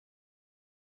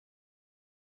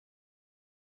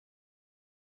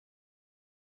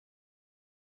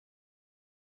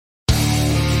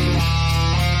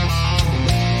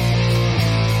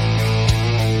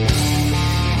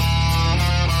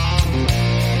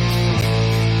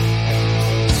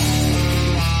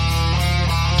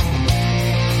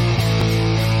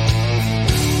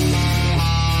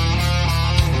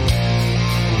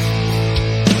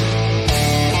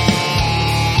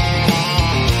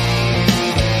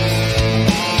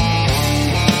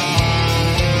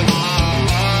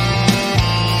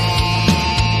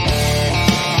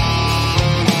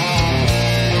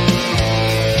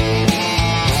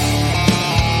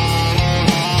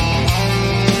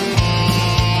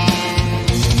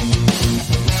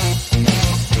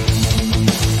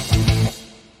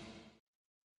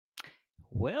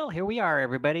Here we are,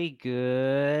 everybody.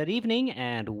 Good evening,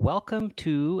 and welcome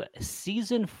to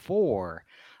season 4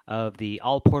 of the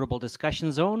All Portable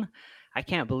Discussion Zone. I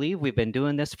can't believe we've been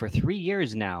doing this for 3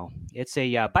 years now. It's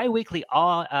a bi weekly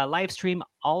live stream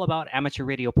all about amateur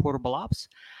radio portable ops.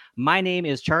 My name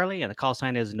is Charlie, and the call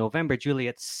sign is November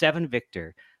Juliet 7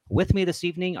 Victor. With me this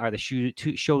evening are the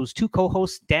show's two co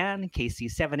hosts, Dan,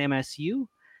 KC7MSU,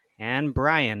 and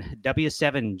Brian,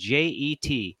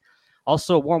 W7JET.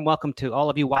 Also, a warm welcome to all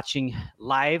of you watching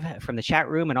live from the chat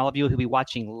room and all of you who'll be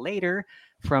watching later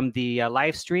from the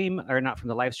live stream, or not from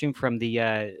the live stream,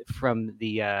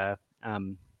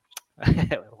 um,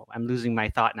 I'm losing my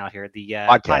thought now here. The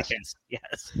podcast.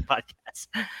 Yes, podcast.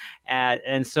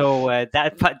 And so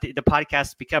the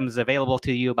podcast becomes available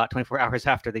to you about 24 hours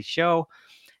after the show.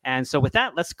 And so with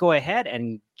that, let's go ahead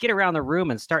and get around the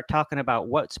room and start talking about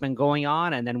what's been going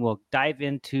on, and then we'll dive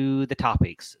into the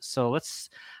topics. So let's,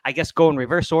 I guess, go in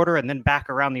reverse order and then back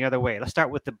around the other way. Let's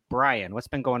start with Brian. What's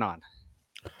been going on?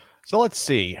 So let's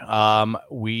see.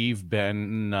 We've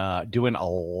been doing a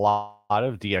lot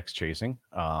of DX chasing.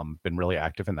 Been really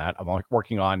active in that. I'm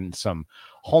working on some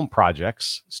home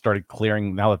projects. Started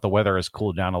clearing now that the weather has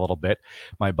cooled down a little bit.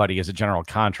 My buddy is a general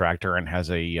contractor and has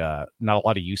a not a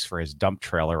lot of use for his dump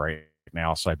trailer right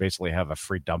now. So I basically have a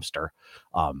free dumpster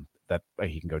that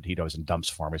he can go. He goes and dumps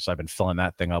for me. So I've been filling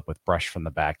that thing up with brush from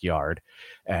the backyard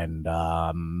and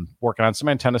working on some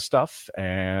antenna stuff.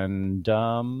 And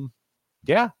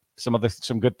yeah.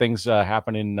 Some good things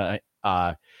happening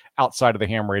outside of the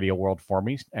ham radio world for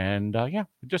me, and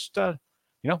just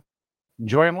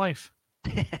enjoying life.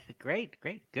 Great,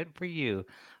 good for you.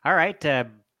 All right,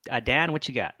 Dan, what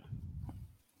you got?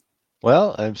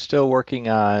 Well, I'm still working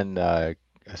on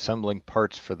assembling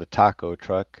parts for the taco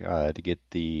truck to get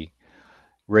the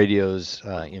radios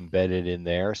embedded in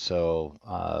there.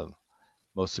 So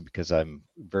mostly because I'm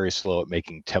very slow at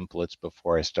making templates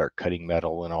before I start cutting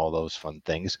metal and all those fun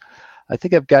things. I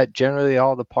think I've got generally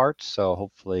all the parts, so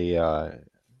hopefully,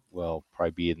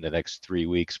 probably be in the next 3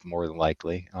 weeks, more than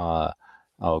likely.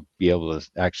 I'll be able to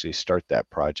actually start that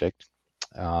project.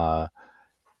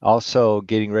 Also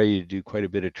getting ready to do quite a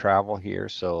bit of travel here.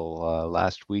 So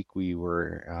last week we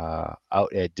were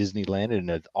out at Disneyland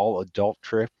in an all-adult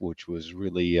trip, which was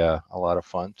really a lot of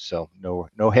fun. So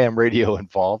no ham radio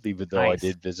involved, even though nice. I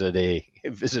did visit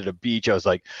a beach. I was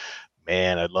like,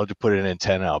 man, I'd love to put an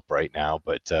antenna up right now,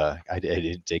 but I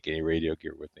didn't take any radio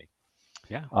gear with me.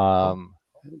 Yeah.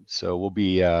 So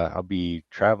I'll be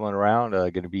traveling around.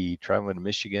 Going to be traveling to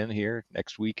Michigan here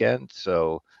next weekend.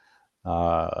 So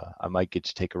I might get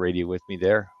to take a radio with me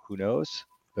there. Who knows?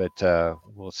 But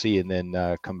we'll see, and then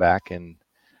come back and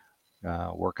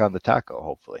work on the taco,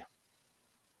 hopefully.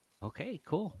 Okay,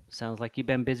 cool. Sounds like you've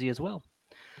been busy as well.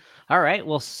 All right.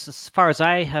 Well, as far as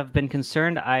I have been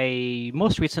concerned, I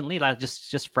most recently, like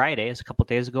just Friday, a couple of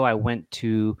days ago, I went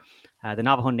to the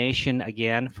Navajo Nation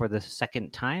again for the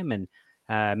second time and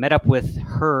met up with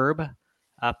Herb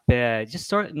up just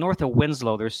sort of north of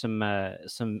Winslow. There's some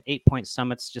 8-point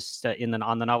summits just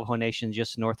on the Navajo Nation,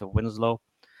 just north of Winslow,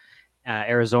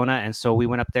 Arizona. And so we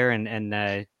went up there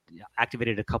and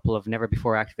activated a couple of never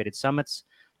before activated summits.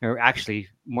 Or actually,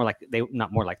 they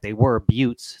were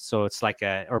buttes. So it's like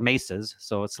or mesas.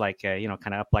 So it's like kind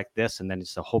of up like this, and then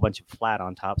just a whole bunch of flat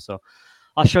on top. So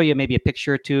I'll show you maybe a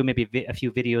picture or two, maybe a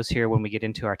few videos here when we get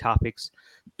into our topics.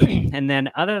 And then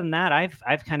other than that,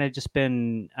 I've kind of just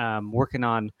been working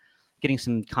on getting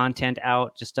some content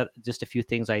out. Just a few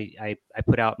things. I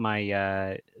put out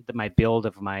my build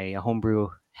of my homebrew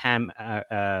ham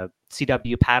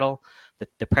CW paddle,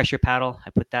 the pressure paddle. I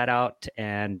put that out,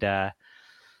 and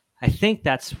I think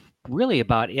that's really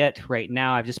about it right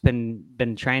now. I've just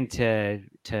been trying to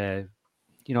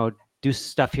do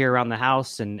stuff here around the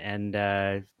house, and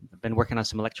been working on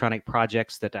some electronic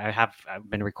projects that I've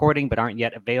been recording but aren't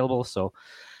yet available. So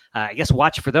I guess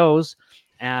watch for those.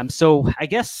 So I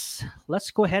guess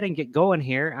let's go ahead and get going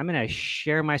here. I'm going to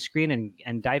share my screen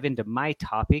and dive into my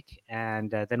topic, and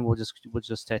then we'll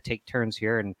just take turns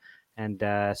here.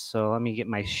 And so let me get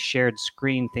my shared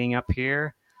screen thing up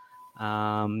here.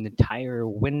 Entire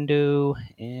window,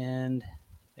 and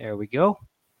there we go.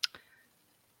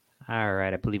 All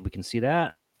right, I believe we can see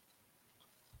that.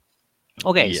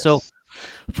 Okay, yes. So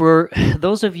for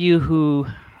those of you who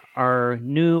are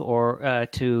new or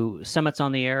to Summits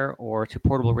on the Air or to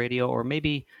portable radio, or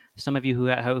maybe some of you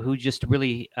who just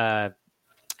really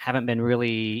haven't been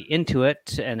really into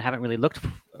it and haven't really looked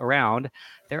around,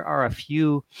 there are a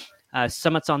few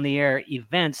Summits on the Air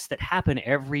events that happen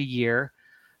every year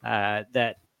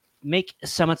that make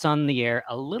Summits on the Air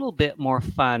a little bit more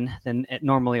fun than it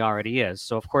normally already is.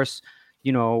 So, of course,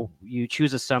 you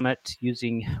choose a summit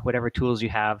using whatever tools you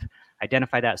have,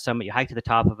 identify that summit, you hike to the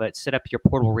top of it, set up your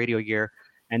portable radio gear,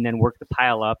 and then work the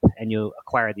pile up, and you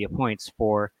acquire the points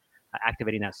for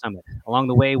activating that summit. Along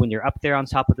the way, when you're up there on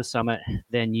top of the summit,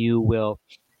 then you will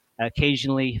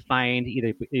occasionally find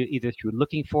either through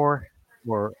looking for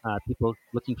or people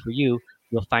looking for you,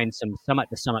 you'll find some summit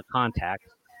to summit contacts,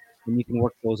 and you can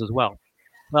work those as well.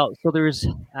 Well, so there's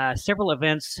several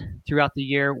events throughout the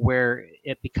year where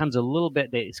it becomes a little bit.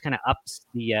 It's kind of ups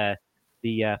the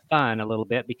fun a little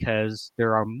bit because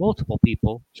there are multiple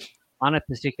people on a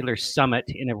particular summit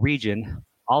in a region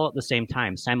all at the same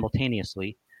time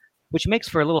simultaneously, which makes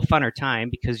for a little funner time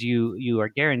because you are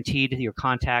guaranteed your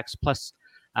contacts. Plus,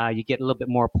 you get a little bit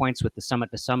more points with the summit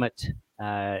to summit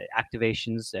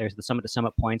activations. There's the summit to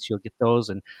summit points. You'll get those,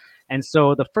 and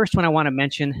so the first one I want to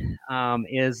mention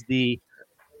is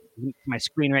my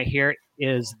screen right here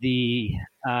is the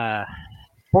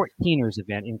 14ers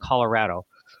event in Colorado.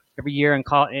 Every year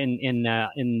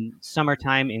in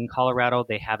summertime in Colorado,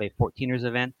 they have a 14ers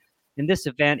event, and this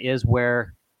event is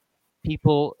where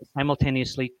people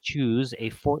simultaneously choose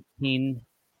a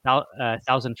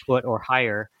 14,000 foot or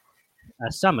higher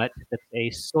summit that's a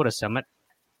SOTA summit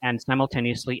and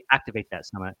simultaneously activate that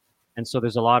summit. And so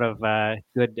there's a lot of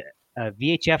good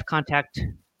VHF contact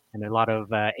and a lot of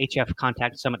HF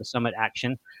contact summit to summit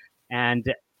action.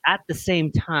 And at the same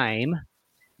time,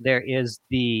 there is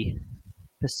the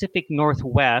Pacific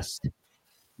Northwest,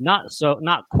 not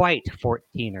quite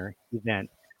 14er event.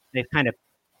 They've kind of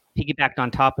piggybacked on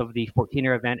top of the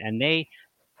 14er event, and they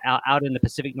out in the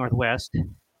Pacific Northwest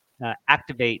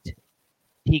activate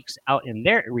peaks out in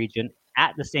their region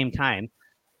at the same time,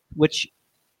 which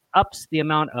ups the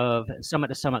amount of summit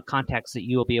to summit contacts that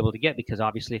you will be able to get, because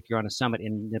obviously if you're on a summit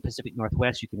in the Pacific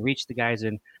Northwest, you can reach the guys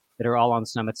that are all on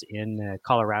summits in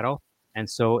Colorado, and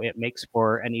so it makes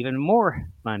for an even more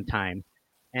fun time.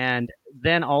 And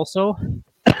then also,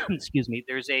 excuse me,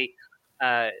 there's a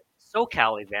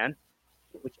SoCal event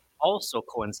which also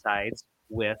coincides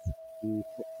with the 14er.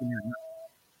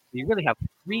 So you really have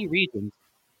three regions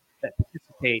that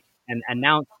participate and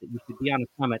announce that you should be on a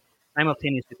summit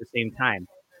simultaneously at the same time.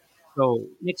 So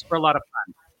it makes for a lot of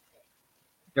fun.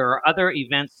 There are other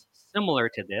events similar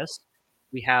to this.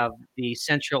 We have the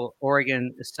Central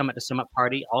Oregon Summit to Summit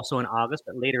Party, also in August,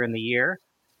 but later in the year,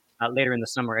 later in the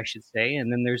summer, I should say.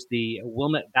 And then there's the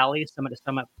Willamette Valley Summit to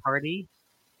Summit Party,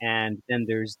 and then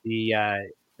there's the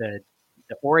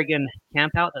Oregon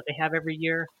campout that they have every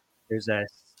year. There's a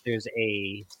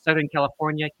Southern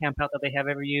California campout that they have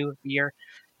every year,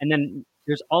 and then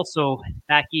there's also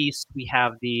back east we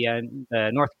have the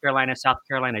North Carolina, South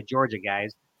Carolina, Georgia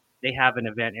guys. They have an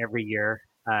event every year.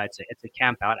 It's a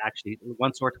campout actually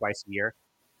once or twice a year,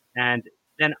 and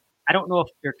then I don't know if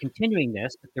they're continuing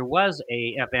this, but there was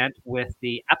a event with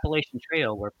the Appalachian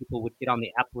Trail where people would get on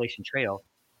the Appalachian Trail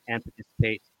and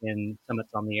participate in summits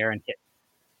on the air and hit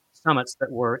summits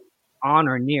that were on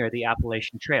or near the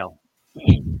Appalachian Trail.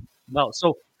 Well,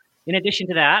 so in addition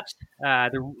to that,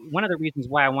 one of the reasons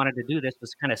why I wanted to do this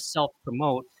was kind of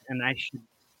self-promote, and I should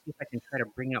see if I can try to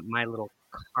bring up my little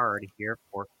card here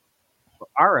for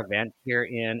our event here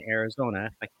in Arizona.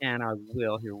 If I can, I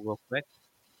will here real quick.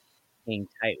 Hang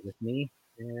tight with me.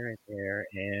 There,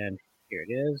 and here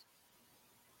it is.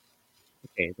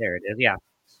 Okay, there it is. Yeah.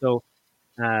 So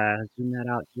zoom that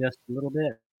out just a little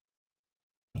bit.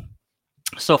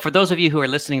 So for those of you who are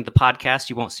listening to the podcast,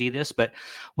 you won't see this, but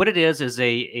what it is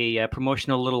a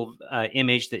promotional little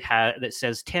image that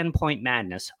says 10-Point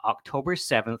Madness, October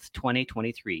 7th,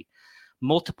 2023.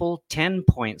 Multiple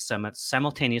 10-point summits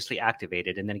simultaneously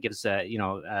activated, and then it gives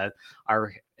our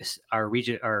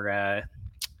region our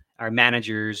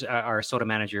managers, our SOTA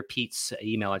manager Pete's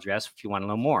email address if you want to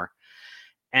know more.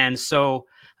 And so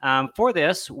for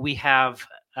this, we have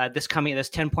this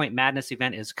 10-Point Madness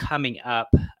event is coming up.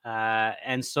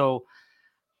 And so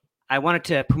I wanted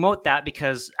to promote that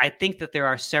because I think that there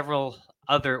are several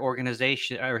other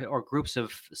organizations or groups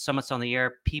of Summits on the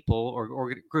Air people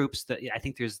or groups that I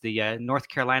think there's the North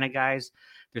Carolina guys,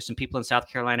 there's some people in South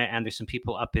Carolina, and there's some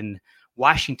people up in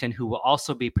Washington who will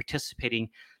also be participating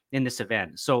in this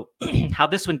event. So how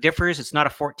this one differs, it's not a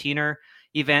 14er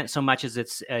event so much as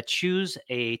it's choose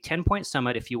a 10-point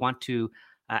summit if you want to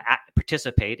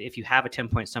participate. If you have a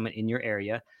 10-point summit in your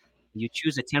area, you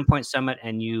choose a 10-point summit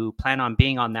and you plan on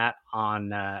being on that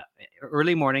on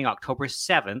early morning, October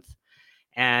 7th.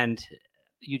 And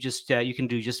you just you can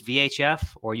do just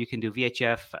VHF, or you can do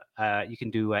VHF, you can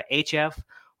do HF,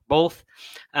 both.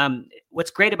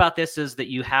 What's great about this is that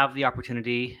you have the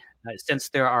opportunity, since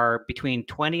there are between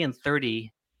 20 and 30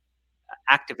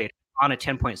 activators on a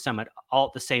 10-point summit all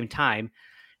at the same time,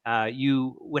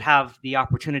 you would have the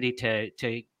opportunity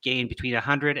to gain between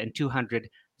 100 and 200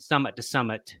 summit to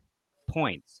summit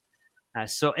points.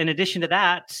 So in addition to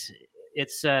that,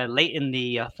 it's late in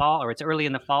the fall, or it's early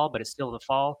in the fall, but it's still the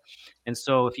fall. And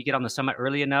so if you get on the summit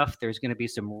early enough, there's going to be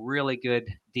some really good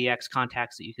DX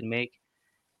contacts that you can make.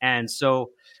 And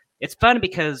so it's fun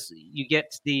because you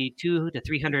get the 200 to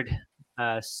 300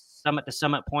 summit to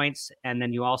summit points, and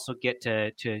then you also get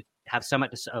to have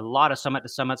a lot of summit to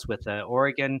summits with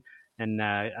Oregon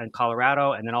and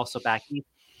Colorado, and then also back east.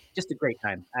 Just a great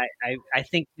time. I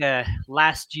think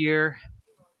last year,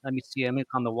 let me see, I'm going to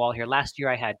on the wall here. Last year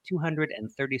I had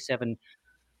 237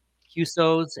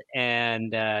 QSOs,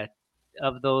 and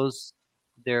of those,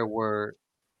 there were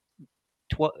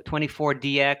 24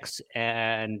 DX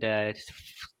and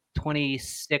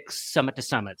 26 summit to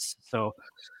summits. So,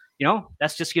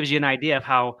 that just gives you an idea of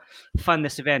how fun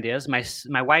this event is.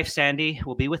 My wife Sandy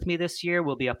will be with me this year.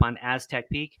 We'll be up on Aztec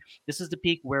Peak. This is the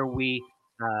peak where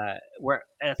where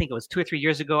I think it was 2 or 3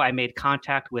 years ago, I made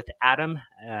contact with Adam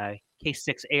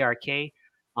K6ARK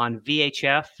on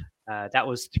VHF. That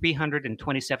was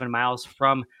 327 miles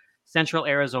from central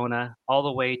Arizona all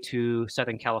the way to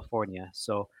Southern California.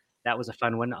 So that was a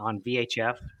fun one on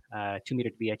VHF,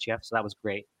 2-meter VHF. So that was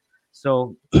great.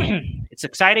 So it's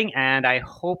exciting, and I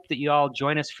hope that you all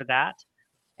join us for that.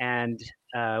 And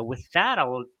with that,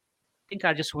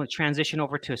 I just want to transition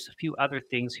over to a few other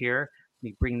things here. Let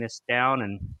me bring this down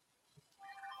and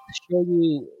show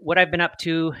you what I've been up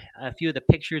to, a few of the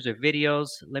pictures or videos.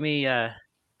 Let me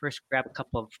first grab a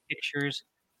couple of pictures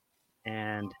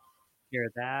and share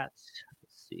that.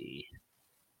 Let's see.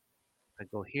 If I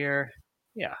go here,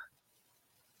 yeah.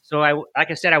 So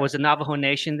like I said, I was in Navajo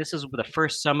Nation. This is the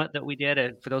first summit that we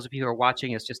did. For those of you who are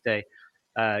watching, it's just a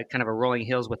kind of a rolling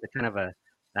hills with a kind of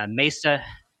a mesa.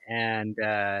 And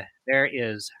there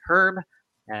is Herb,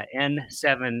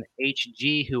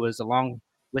 N7HG, who was along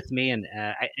with me. And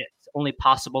it's only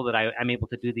possible that I'm able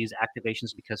to do these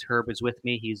activations because Herb is with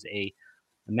me. He's a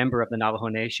member of the Navajo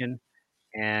Nation.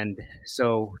 And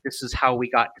so this is how we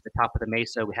got to the top of the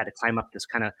mesa. We had to climb up this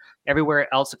kind of everywhere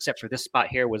else except for this spot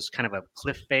here was kind of a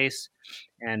cliff face.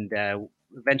 And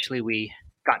eventually we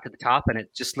got to the top, and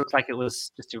it just looked like it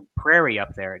was just a prairie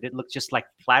up there. It didn't look just like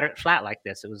flat like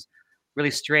this. It was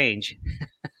really strange.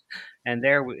 And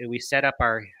there we set up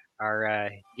our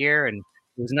gear, and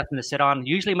there was nothing to sit on.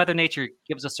 Usually Mother Nature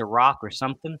gives us a rock or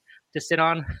something to sit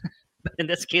on. But in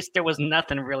this case, there was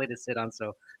nothing really to sit on.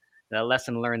 So the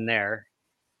lesson learned there.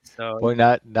 So well,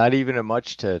 not even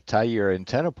much to tie your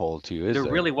antenna pole to, is there?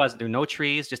 There really was. There were no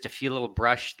trees, just a few little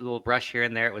brush here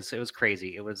and there. It was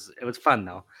crazy. It was fun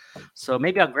though. So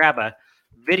maybe I'll grab a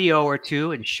video or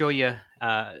two and show you.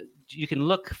 You can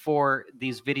look for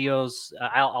these videos.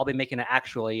 I'll be making an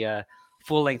actually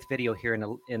full length video here in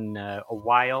a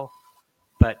while,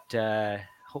 but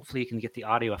hopefully you can get the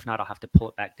audio. If not, I'll have to pull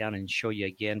it back down and show you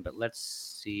again. But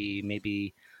let's see.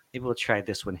 Maybe we'll try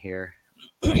this one here.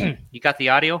 You got the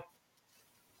audio?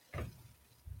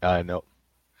 No.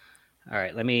 All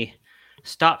right, let me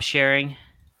stop sharing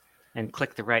and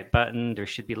click the right button. There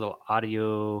should be a little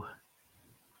audio.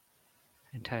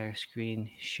 Entire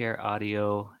screen, share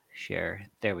audio, share.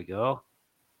 There we go.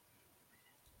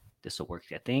 This will work,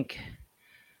 I think.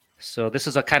 So this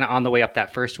is a kind of on the way up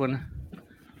that first one.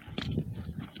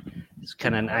 It's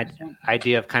kind of an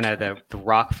idea of kind of the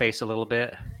rock face a little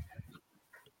bit.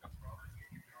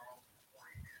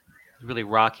 Really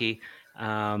rocky.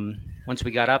 Once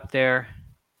we got up there,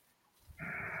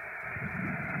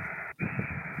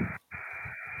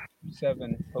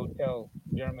 7 Hotel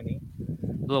Germany.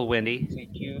 A little windy.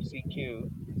 CQ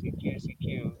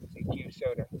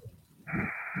SOTA.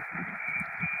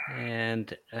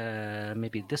 And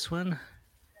maybe this one.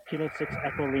 Kilo 6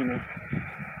 Echo Lima.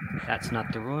 That's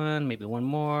not the one. Maybe one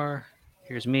more.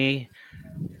 Here's me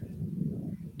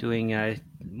doing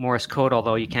Morse code,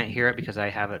 although you can't hear it because I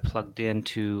have it plugged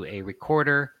into a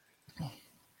recorder.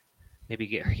 Maybe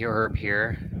get Herb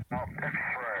here.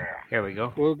 Here we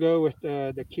go. We'll go with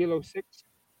the Kilo 6.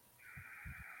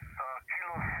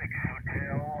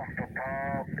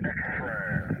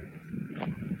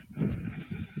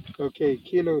 Okay,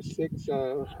 Kilo 6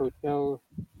 Hotel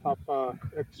Papa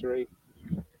X-ray.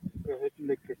 Go ahead and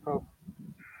make your call.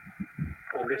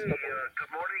 Good morning.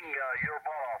 You're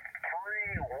about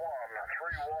 3-1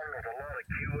 with a lot of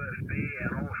QSB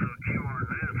and also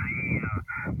QRZ.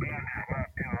 Band's not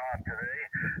too hot today.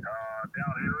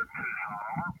 Down here in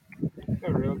Tucson.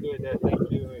 Oh, real good. Thank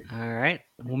you. All right.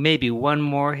 Well, maybe one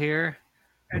more here.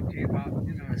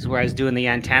 This is where I was doing the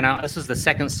antenna. This is the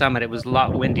second summit. It was a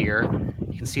lot windier.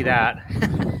 You can see that.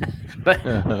 But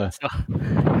so,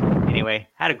 anyway,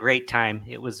 had a great time.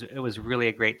 It was really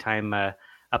a great time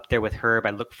up there with Herb. I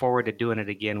look forward to doing it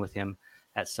again with him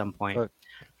at some point. But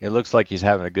it looks like he's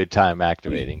having a good time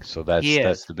activating, so He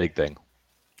that's is. the big thing.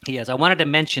 He is. I wanted to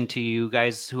mention to you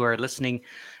guys who are listening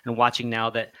and watching now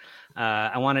that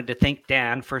I wanted to thank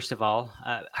Dan first of all.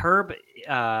 Herb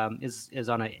is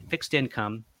on a fixed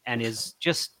income and is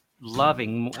just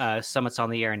loving Summits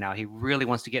on the Air now. He really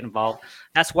wants to get involved.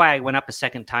 That's why I went up a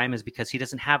second time, is because he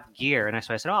doesn't have gear, and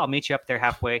so I said, "Oh, I'll meet you up there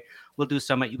halfway. We'll do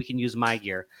Summit. We can use my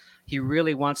gear." He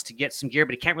really wants to get some gear,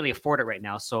 but he can't really afford it right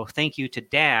now. So thank you to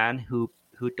Dan who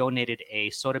donated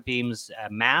a Soda Beams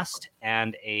mast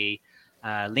and a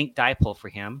link dipole for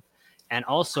him. And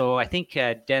also, I think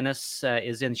Dennis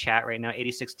is in chat right now,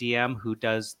 86DM, who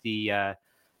does the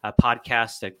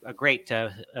podcast, a great,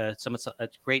 a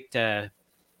great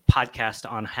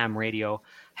podcast on ham radio,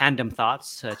 Handom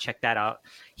Thoughts. Check that out.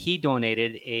 He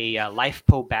donated a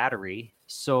LifePo battery.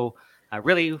 So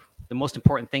really, the most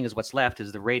important thing is what's left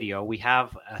is the radio. We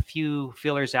have a few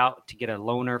fillers out to get a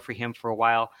loaner for him for a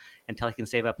while until he can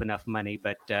save up enough money.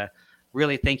 But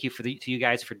really, thank you to you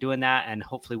guys for doing that, and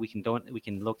hopefully we can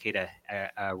locate a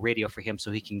radio for him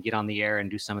so he can get on the air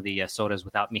and do some of the sodas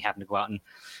without me having to go out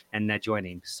and join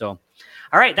him. So,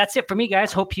 all right, that's it for me,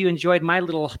 guys. Hope you enjoyed my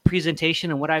little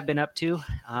presentation and what I've been up to.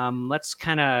 Let's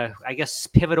kind of, I guess,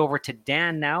 pivot over to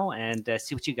Dan now and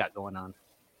see what you got going on.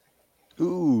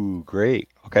 Ooh, great.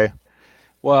 Okay.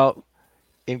 Well,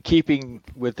 in keeping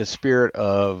with the spirit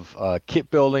of kit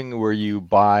building, where you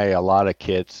buy a lot of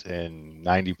kits and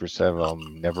 90% of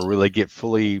them never really get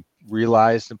fully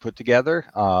realized and put together,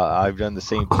 I've done the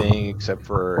same thing, except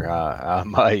for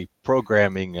my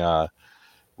programming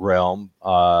realm.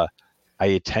 I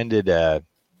attended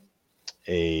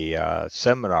a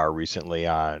seminar recently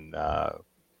on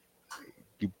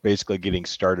basically getting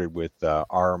started with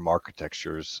ARM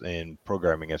architectures and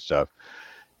programming and stuff.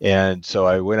 And so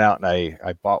I went out and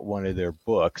I bought one of their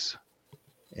books,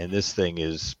 and this thing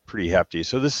is pretty hefty.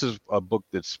 So this is a book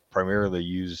that's primarily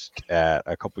used at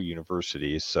a couple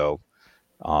universities. So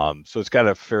so it's got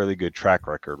a fairly good track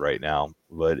record right now,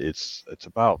 but it's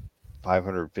about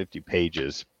 550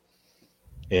 pages.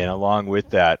 And along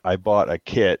with that, I bought a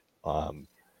kit.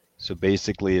 So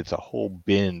basically, it's a whole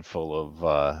bin full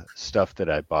of stuff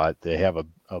that I bought. They have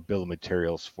a bill of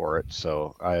materials for it.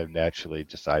 So I naturally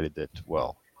decided that,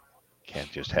 well,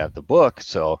 can't just have the book.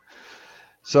 So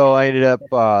I ended up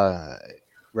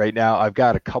right now I've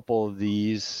got a couple of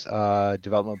these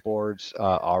development boards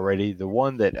already. The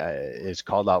one that is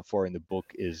called out for in the book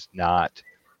is not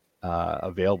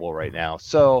available right now.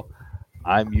 So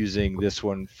I'm using this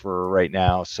one for right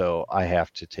now. So I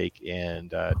have to take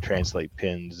and translate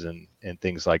pins and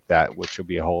things like that, which will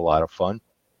be a whole lot of fun.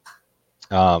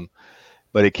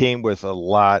 But it came with a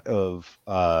lot of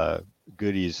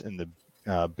goodies in the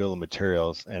bill of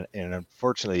materials, and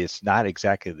unfortunately, it's not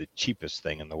exactly the cheapest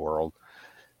thing in the world.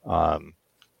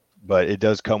 But it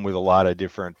does come with a lot of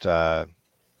different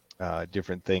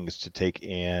things to take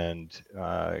and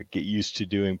get used to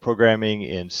doing programming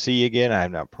in C again. I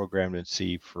have not programmed in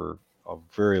C for a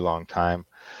very long time,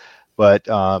 but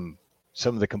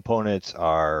some of the components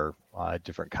are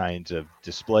different kinds of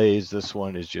displays. This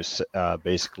one is just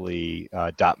basically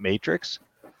dot matrix.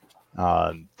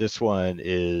 This one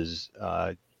is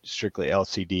strictly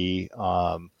LCD.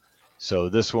 So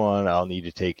this one I'll need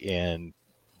to take and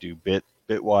do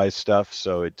bitwise stuff.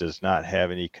 So it does not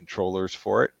have any controllers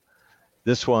for it.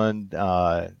 This one,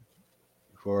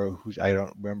 for who's, I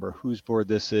don't remember whose board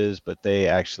this is, but they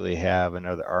actually have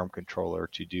another ARM controller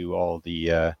to do all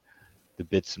the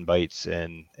bits and bytes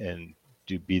and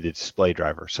be the display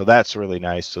driver. So that's really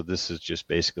nice. So this is just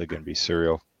basically going to be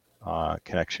serial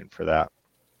connection for that.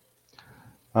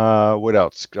 What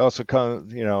else? Also,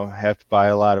 have to buy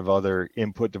a lot of other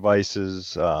input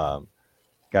devices. Got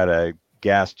a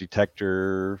gas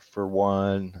detector for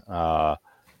one,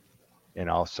 and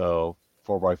also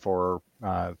 4x4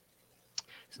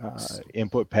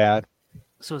 input pad.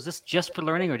 So is this just for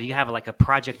learning, or do you have like a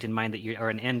project in mind or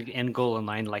an end goal in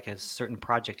mind, like a certain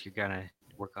project you're gonna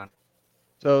work on?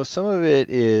 So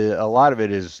a lot of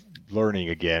it is learning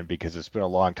again, because it's been a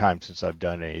long time since I've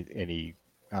done any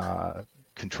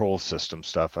control system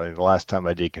stuff. The last time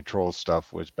I did control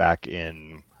stuff was back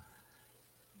in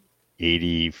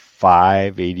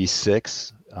 85,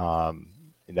 86.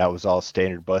 And that was all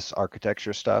standard bus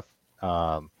architecture stuff.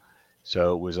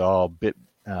 So it was all bit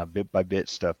by bit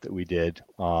stuff that we did.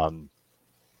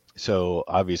 So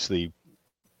obviously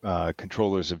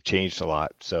controllers have changed a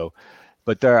lot. So,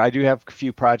 but I do have a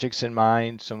few projects in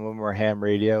mind. Some of them are ham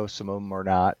radio, some of them are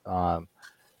not.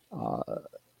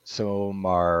 Some of them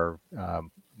are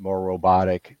more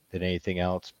robotic than anything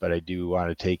else, but I do want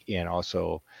to take in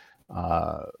also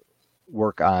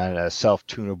work on a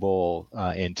self-tunable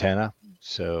antenna,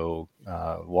 so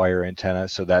wire antenna.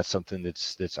 So that's something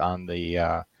that's on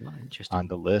Oh, interesting.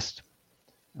 the list,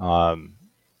 um,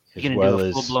 You as gonna do a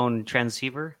well full as blown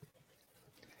transceiver?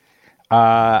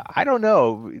 I don't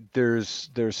know. There's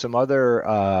some other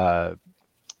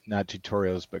not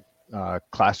tutorials, but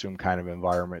classroom kind of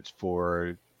environments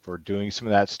for doing some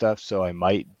of that stuff. So I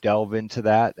might delve into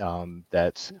that.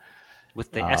 That's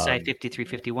With the SI um,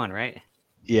 5351, right?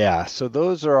 yeah. So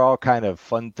those are all kind of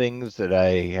fun things that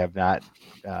I have not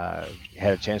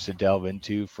had a chance to delve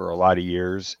into for a lot of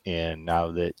years, and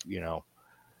now that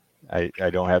I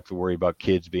don't have to worry about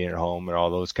kids being at home and all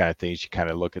those kind of things, you kind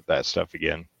of look at that stuff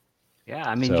again. Yeah,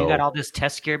 I mean, you got So all this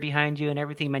test gear behind you and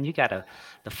everything, man. You got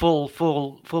the full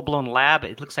blown lab.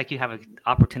 It looks like you have an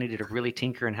opportunity to really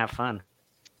tinker and have fun.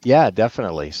 yeah,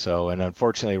 definitely. So, and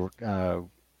unfortunately, uh,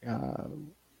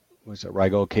 was it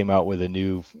Rigel came out with a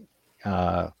new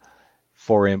uh,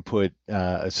 four input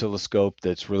oscilloscope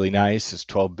that's really nice. It's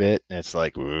 12-bit, and it's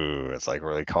like, ooh, it's like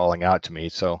really calling out to me.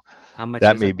 So How much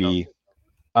that is may it though? be.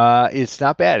 It's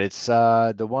not bad. It's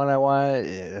the one I want.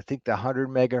 I think the 100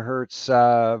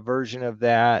 megahertz version of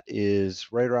that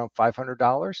is right around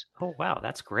 $500. Oh wow,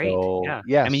 that's great. So Yeah,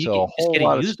 yeah, I mean, you so a can just whole get a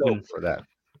lot of used scope one. for that.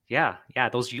 Yeah,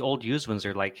 those old used ones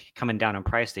are like coming down in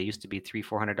price. They used to be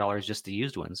 $300-400 just the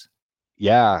used ones.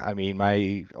 Yeah, I mean,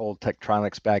 my old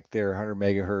Tektronix back there, 100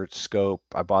 megahertz scope.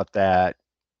 I bought that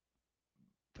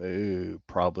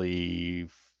probably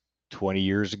 20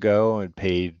 years ago and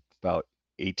paid about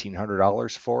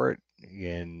 $1,800 for it.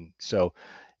 And so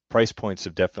price points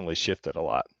have definitely shifted a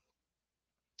lot.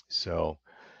 So,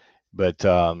 but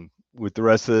with the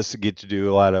rest of this, I get to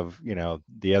do a lot of,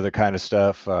 the other kind of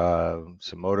stuff, some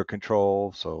motor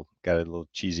control. So got a little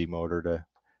cheesy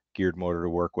geared motor to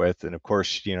work with. And of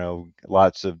course,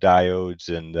 lots of diodes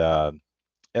and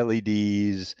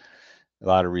LEDs, a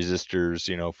lot of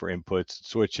resistors, for inputs and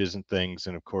switches and things.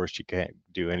 And of course, you can't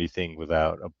do anything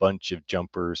without a bunch of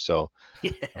jumpers. So,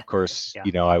 Yeah, of course,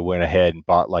 yeah, I went ahead and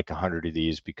bought like 100 of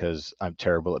these because I'm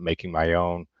terrible at making my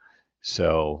own.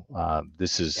 So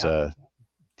this is yeah.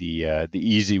 the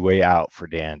easy way out for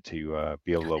Dan to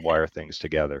be able to wire things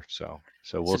together. So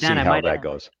we'll So Dan, see how that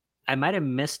goes. I might have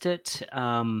missed it.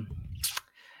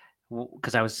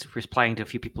 Because I was replying to a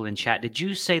few people in chat. Did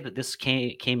you say that this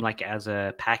came like as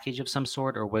a package of some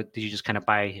sort, or what? Did you just kind of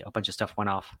buy a bunch of stuff one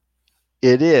off?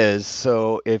 It is.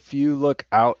 So if you look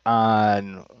out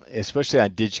on, especially on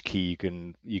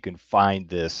DigiKey, you can find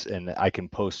this, and I can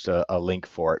post a link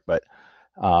for it. But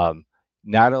um,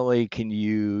 not only can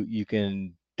you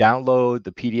can download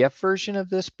the PDF version of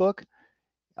this book,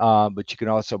 but you can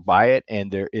also buy it,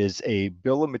 and there is a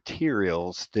bill of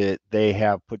materials that they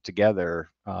have put together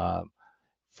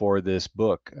for this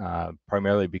book,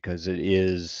 primarily because it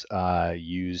is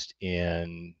used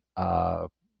in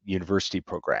university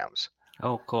programs.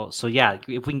 Oh, cool. So yeah,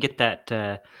 if we can get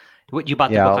that, what you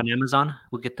bought the Yeah, book on Amazon,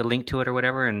 we'll get the link to it or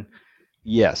whatever. And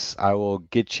yes, I will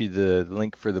get you the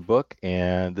link for the book,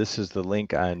 and this is the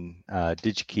link on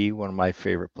DigiKey, one of my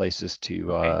favorite places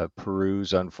to okay,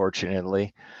 peruse,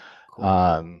 unfortunately. cool.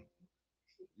 Um,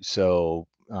 so,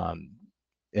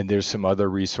 and there's some other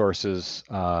resources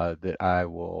that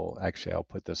I'll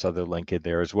put this other link in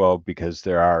there as well, because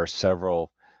there are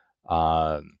several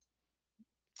um,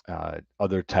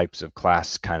 other types of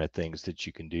class kind of things that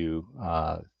you can do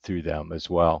through them as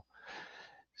well.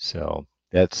 So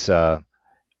that's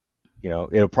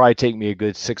it'll probably take me a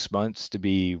good 6 months to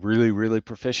be really, really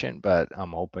proficient, but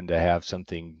I'm hoping to have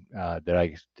something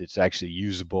that's actually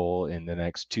usable in the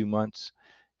next 2 months.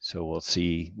 So we'll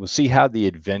see. We'll see how the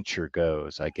adventure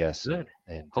goes, I guess. Good.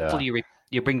 And Hopefully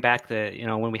you bring back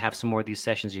when we have some more of these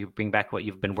sessions, you bring back what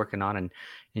you've been working on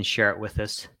and share it with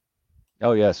us.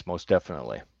 oh yes, most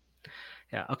definitely.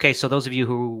 Yeah. Okay. So those of you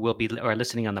who will be or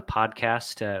listening on the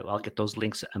podcast, I'll get those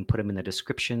links and put them in the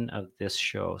description of this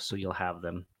show, so you'll have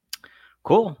them.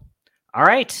 Cool. All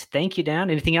right. Thank you, Dan.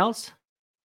 Anything else?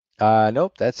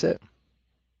 Nope, that's it.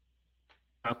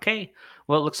 Okay.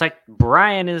 Well, it looks like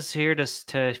Brian is here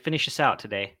to finish us out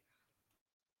today.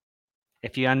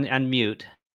 If you unmute.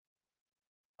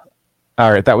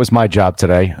 All right, that was my job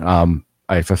today.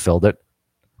 I fulfilled it.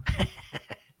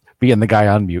 Being the guy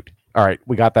on mute. All right,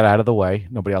 we got that out of the way.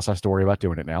 Nobody else has to worry about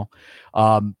doing it now.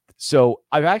 So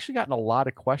I've actually gotten a lot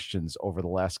of questions over the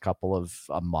last couple of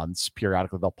months.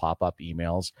 Periodically, they'll pop up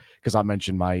emails because I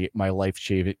mentioned my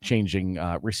life-changing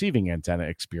receiving antenna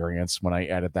experience when I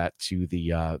added that to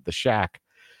the shack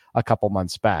a couple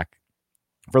months back.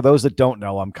 For those that don't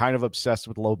know, I'm kind of obsessed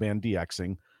with low band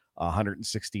DXing.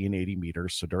 160 and 80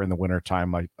 meters. So during the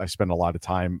wintertime, I spend a lot of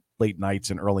time late nights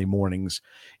and early mornings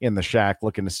in the shack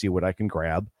looking to see what I can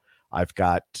grab. I've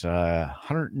got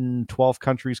 112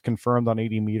 countries confirmed on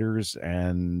 80 meters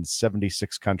and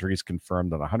 76 countries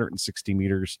confirmed on 160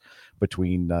 meters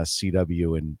between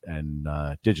CW and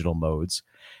digital modes.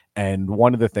 And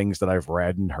one of the things that I've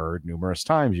read and heard numerous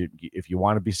times, if you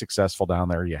want to be successful down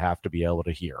there, you have to be able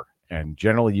to hear. And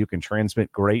generally, you can transmit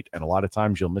great, and a lot of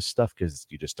times you'll miss stuff because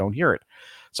you just don't hear it.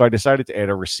 So I decided to add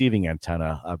a receiving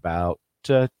antenna about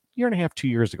a year and a half, 2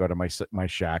 years ago to my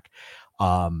shack.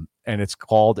 And it's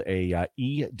called a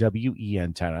EWE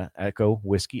antenna, Echo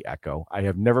Whiskey Echo. I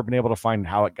have never been able to find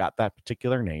how it got that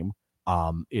particular name.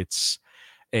 It's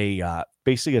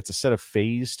basically it's a set of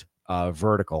phased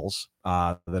verticals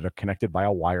that are connected by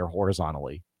a wire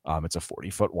horizontally. It's a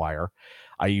 40-foot wire.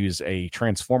 I use a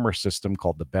transformer system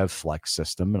called the BevFlex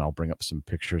system, and I'll bring up some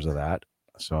pictures of that.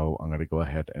 So I'm going to go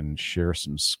ahead and share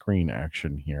some screen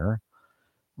action here.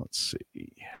 Let's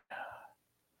see.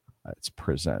 Let's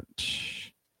present.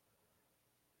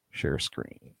 Share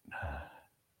screen.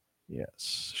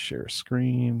 Yes, share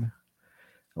screen.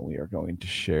 And we are going to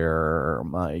share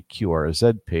my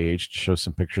QRZ page to show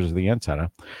some pictures of the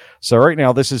antenna. So right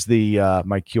now, this is the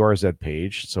my QRZ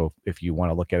page. So if you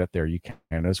want to look at it there, you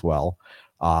can as well.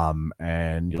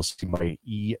 And you'll see my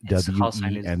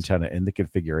EWE antenna in the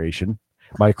configuration.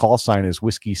 My call sign is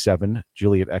Whiskey 7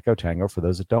 Juliet Echo Tango, for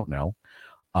those that don't know.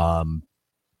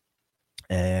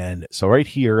 And so right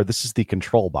here, this is the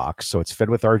control box. So it's fed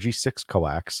with RG6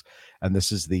 coax, and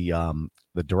this is the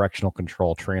directional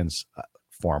control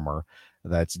transformer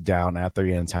that's down at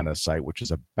the antenna site, which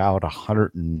is about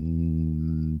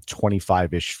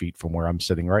 125-ish feet from where I'm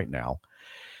sitting right now.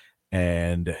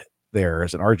 And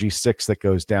there's an RG6 that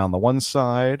goes down the one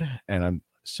side, and I'm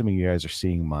assuming you guys are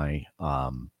seeing my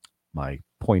my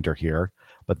pointer here.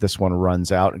 But this one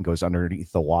runs out and goes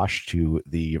underneath the wash to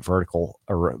the vertical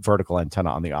antenna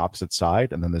on the opposite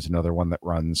side. And then there's another one that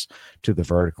runs to the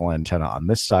vertical antenna on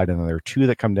this side. And then there are two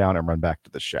that come down and run back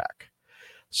to the shack.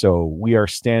 So we are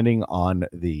standing on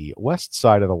the west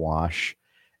side of the wash,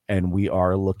 and we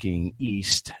are looking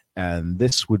east. And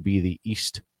this would be the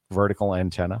east vertical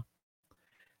antenna.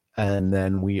 And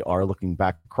then we are looking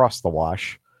back across the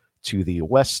wash to the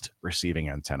west receiving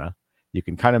antenna. You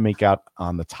can kind of make out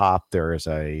on the top there is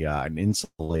an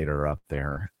insulator up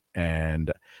there,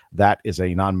 and that is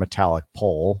a non-metallic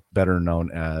pole, better known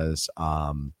as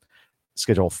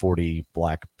Schedule 40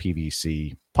 black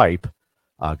PVC pipe,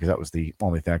 because that was the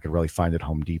only thing I could really find at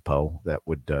Home Depot that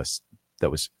was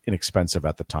inexpensive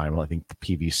at the time. I think the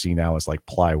PVC now is like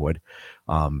plywood.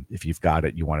 If you've got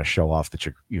it, you want to show off that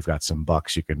you've got some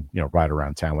bucks, you can ride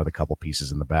around town with a couple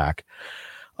pieces in the back.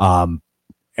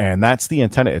 And that's the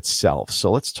antenna itself. So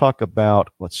let's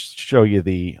show you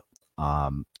the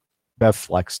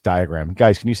BevFlex diagram.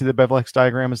 Guys, can you see the BevFlex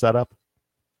diagram? Is that up?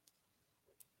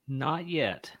 Not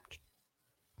yet.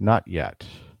 Not yet.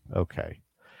 Okay.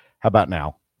 How about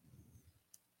now?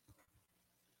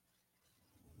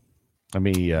 Let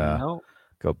me go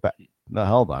back. No,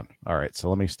 hold on. All right. So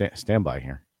let me stand by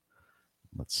here.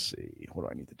 Let's see. What do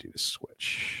I need to do to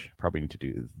switch? Probably need to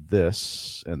do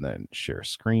this and then share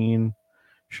screen.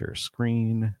 Share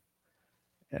screen.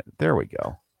 And there we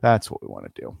go. That's what we want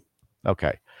to do.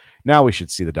 Okay. Now we should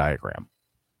see the diagram.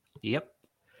 Yep.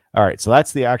 All right. So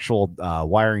that's the actual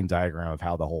wiring diagram of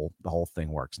how the whole thing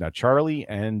works. Now, Charlie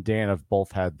and Dan have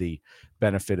both had the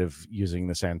benefit of using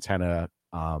this antenna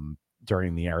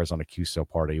during the Arizona QSO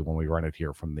party when we run it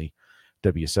here from the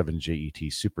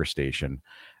W7JET Superstation.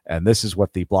 And this is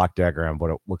what the block diagram, what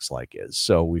it looks like is.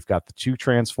 So we've got the two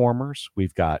transformers.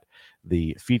 We've got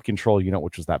the feed control unit,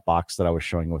 which was that box that I was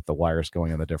showing with the wires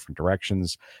going in the different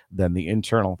directions. Then the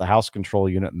house control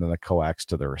unit, and then the coax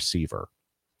to the receiver.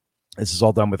 This is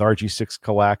all done with RG6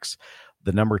 coax.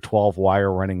 The number 12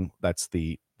 wire running, that's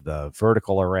the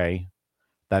vertical array.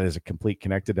 That is a complete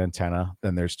connected antenna.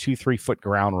 Then there's 2 3-foot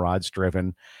ground rods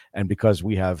driven. And because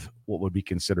we have what would be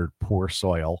considered poor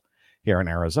soil here in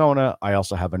Arizona, I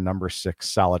also have a number 6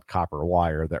 solid copper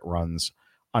wire that runs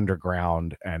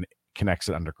underground and connects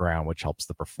it underground, which helps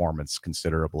the performance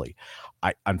considerably.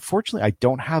 Unfortunately, I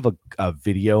don't have a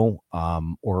video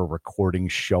or a recording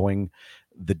showing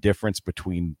the difference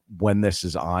between when this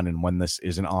is on and when this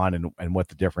isn't on, and what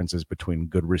the difference is between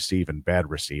good receive and bad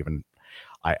receive. And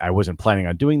I wasn't planning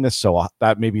on doing this, so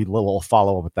that may be a little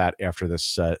follow-up with that after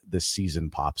this season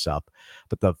pops up.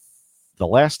 But the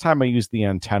last time I used the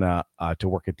antenna to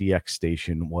work a DX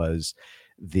station was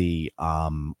it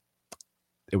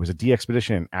was a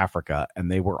DXpedition in Africa,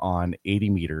 and they were on 80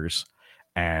 meters,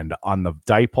 And on the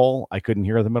dipole, I couldn't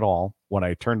hear them at all. When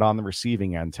I turned on the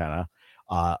receiving antenna,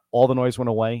 all the noise went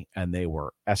away, and they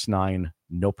were S9,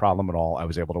 no problem at all. I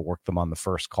was able to work them on the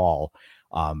first call,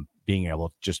 being able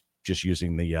to just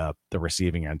using the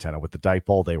receiving antenna. With the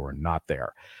dipole, they were not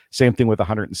there. Same thing with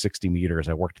 160 meters.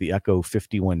 I worked the Echo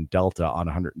 51 Delta on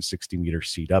 160 meter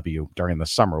CW during the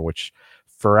summer, which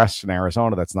for us in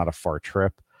Arizona, that's not a far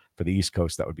trip. For the East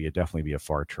Coast, that would definitely be a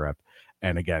far trip.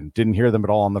 And again, didn't hear them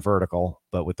at all on the vertical,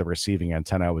 but with the receiving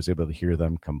antenna, I was able to hear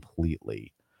them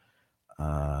completely.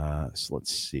 So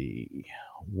let's see,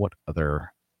 what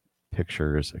other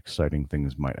pictures, exciting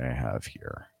things might I have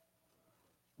here?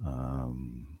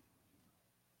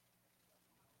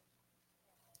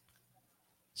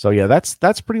 So yeah,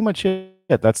 that's pretty much it.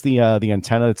 That's the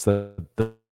antenna. It's the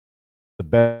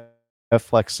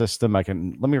BevFlex system. Let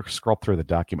me scroll through the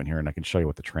document here, and I can show you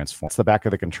what the transform. It's the back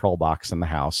of the control box in the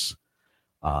house.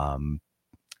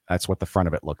 That's what the front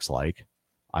of it looks like.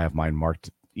 I have mine marked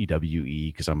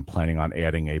EWE because I'm planning on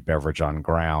adding a beverage on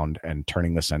ground and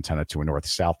turning this antenna to a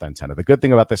north-south antenna. The good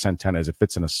thing about this antenna is it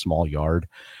fits in a small yard.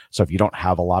 So if you don't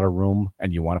have a lot of room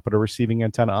and you want to put a receiving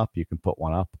antenna up, you can put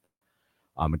one up.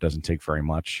 It doesn't take very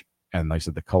much. And like I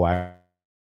said, the coax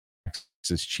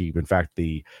is cheap. In fact,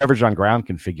 the beverage on ground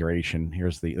configuration,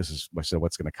 this is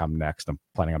what's going to come next. I'm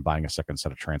planning on buying a second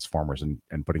set of transformers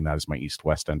and putting that as my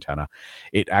east-west antenna.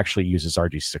 It actually uses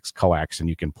RG6 coax, and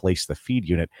you can place the feed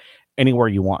unit anywhere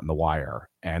you want in the wire.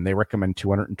 And they recommend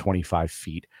 225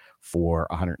 feet for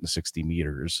 160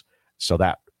 meters. So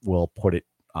that will put it,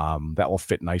 that will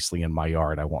fit nicely in my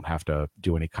yard. I won't have to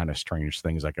do any kind of strange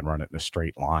things. I can run it in a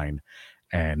straight line.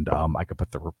 And I could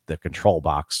put the control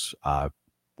box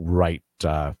pretty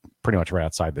much right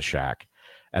outside the shack.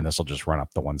 And this will just run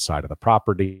up the one side of the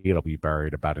property. It'll be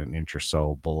buried about an inch or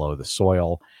so below the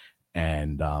soil.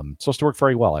 And supposed to work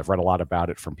very well. I've read a lot about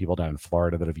it from people down in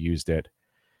Florida that have used it.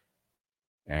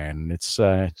 And it's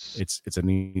a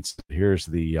neat. Here's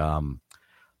the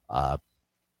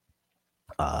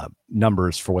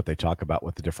numbers for what they talk about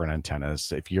with the different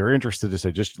antennas. If you're interested,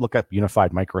 just look up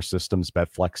Unified Microsystems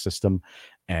BevFlex system,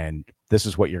 and this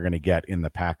is what you're going to get in the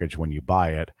package when you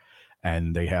buy it.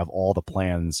 And they have all the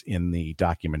plans in the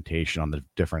documentation on the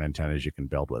different antennas you can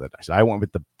build with it. So I went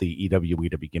with the EWE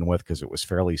to begin with because it was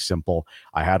fairly simple.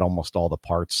 I had almost all the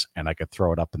parts, and I could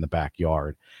throw it up in the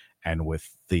backyard. And with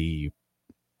the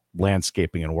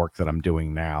landscaping and work that I'm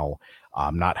doing now,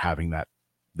 not having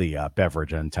the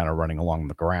beverage antenna running along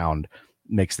the ground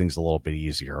makes things a little bit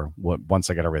easier. Once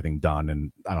I get everything done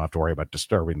and I don't have to worry about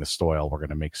disturbing the soil, we're going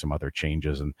to make some other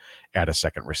changes and add a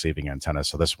second receiving antenna.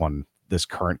 So this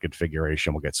current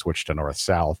configuration will get switched to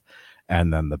north-south,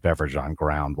 and then the beverage on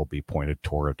ground will be pointed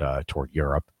toward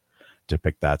Europe to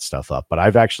pick that stuff up. But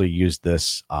I've actually used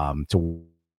this to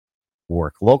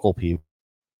work local people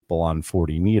on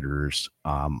 40 meters,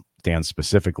 Dan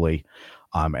specifically,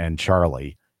 and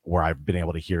Charlie, where I've been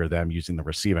able to hear them using the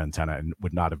receive antenna and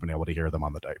would not have been able to hear them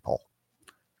on the dipole.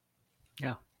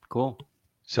 Yeah, cool.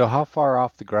 So how far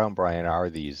off the ground, Brian,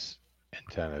 are these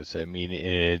antennas? I mean,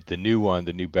 the new one,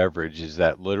 the new beverage, is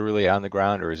that literally on the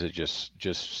ground, or is it just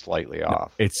slightly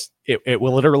off? It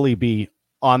will literally be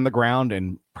on the ground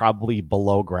and probably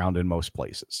below ground in most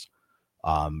places.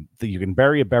 You can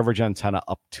bury a beverage antenna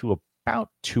up to about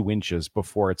 2 inches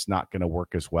before it's not going to work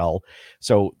as well.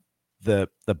 So the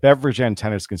beverage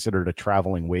antenna is considered a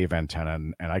traveling wave antenna,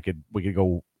 and we could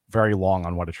go very long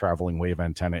on what a traveling wave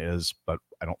antenna is, but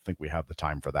I don't think we have the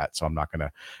time for that, so I'm not going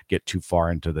to get too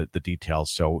far into the details.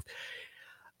 So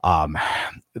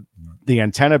the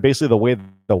antenna, basically the way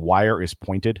the wire is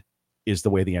pointed is the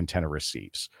way the antenna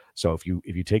receives. So if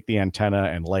you take the antenna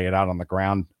and lay it out on the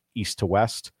ground east to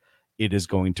west, it is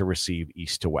going to receive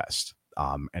east to west.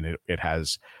 And it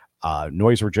has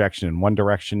noise rejection in one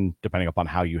direction, depending upon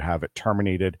how you have it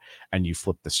terminated, and you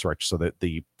flip the switch. So that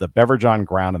the beverage on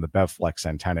ground and the BevFlex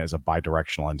antenna is a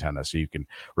bidirectional antenna. So you can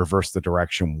reverse the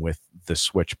direction with the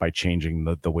switch by changing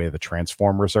the way the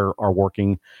transformers are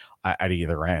working at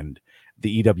either end.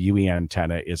 The EWE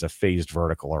antenna is a phased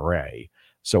vertical array.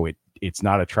 So it's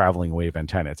not a traveling wave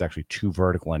antenna. It's actually two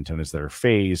vertical antennas that are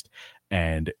phased,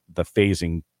 and the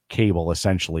phasing cable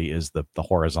essentially is the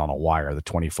horizontal wire, the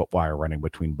 20-foot wire running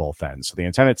between both ends. So the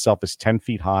antenna itself is 10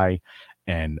 feet high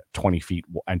and 20 feet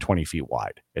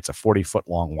wide. It's a 40-foot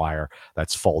long wire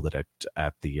that's folded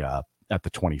at the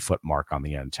 20-foot mark on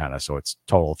the antenna. So it's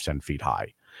total of 10 feet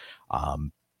high.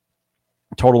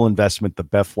 Total investment, the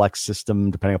BevFlex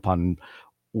system, depending upon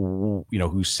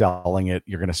who's selling it,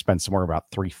 you're going to spend somewhere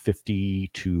about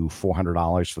 $350 to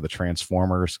 $400 for the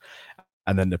transformers.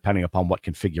 And then depending upon what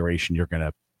configuration you're going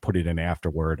to put it in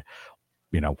afterward,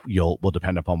 will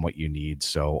depend upon what you need.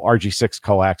 So RG6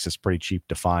 coax is pretty cheap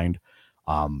to find.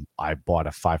 I bought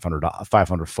a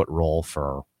 500 foot roll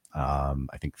for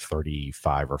I think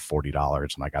 $35 or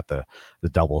 $40, and I got the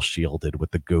double shielded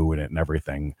with the goo in it and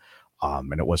everything.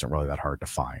 And it wasn't really that hard to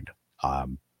find.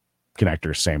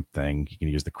 Connectors, same thing. You can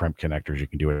use the crimp connectors. You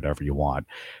can do whatever you want.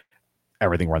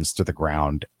 Everything runs to the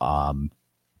ground.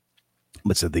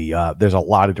 But so there's a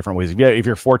lot of different ways. If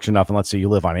you're fortunate enough, and let's say you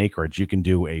live on acreage, you can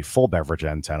do a full beverage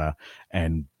antenna,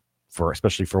 and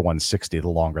especially for 160, the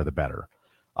longer the better.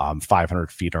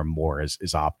 500 feet or more is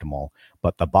optimal.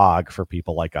 But the bog, for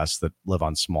people like us that live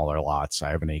on smaller lots, I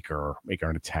have an acre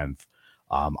and a tenth.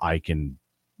 I can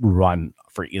run,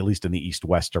 for at least in the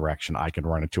east-west direction, I can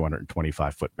run a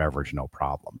 225 foot beverage, no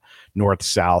problem.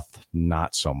 North-south,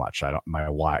 not so much. My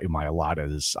lot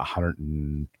is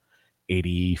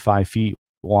 185 feet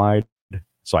wide,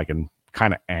 so I can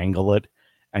kind of angle it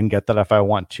and get that if I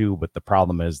want to. But the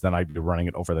problem is then I'd be running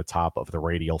it over the top of the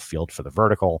radial field for the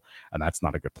vertical, and that's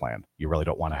not a good plan. You really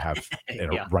don't want to have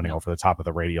it running over the top of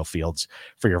the radial fields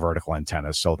for your vertical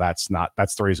antennas. So that's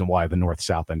the reason why the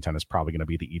north-south antenna is probably going to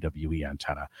be the EWE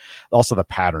antenna. Also, the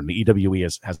pattern. The EWE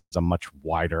has a much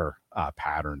wider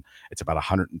pattern. It's about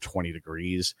 120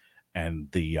 degrees, and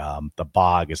the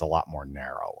bog is a lot more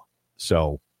narrow.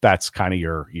 So that's kind of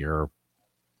your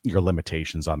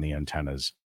limitations on the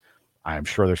antennas. I'm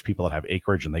sure there's people that have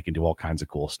acreage and they can do all kinds of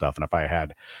cool stuff. And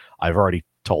I've already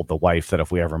told the wife that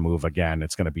if we ever move again,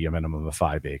 it's going to be a minimum of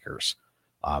 5 acres,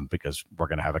 because we're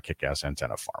going to have a kick-ass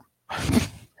antenna farm.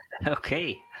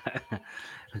 Okay.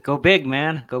 Go big,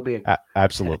 man. Go big.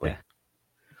 Absolutely.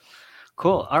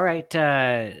 Cool. All right.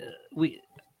 What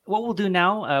we'll do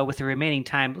now with the remaining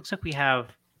time, looks like we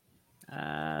have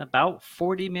about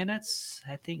 40 minutes,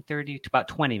 I think 30 to about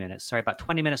 20 minutes. Sorry, about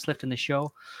 20 minutes left in the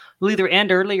show. We'll either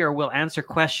end early or we'll answer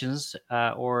questions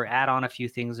or add on a few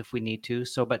things if we need to.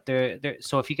 So,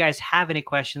 so if you guys have any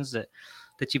questions that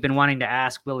you've been wanting to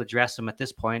ask, we'll address them at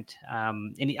this point,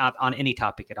 on any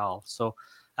topic at all. So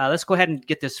let's go ahead and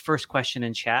get this first question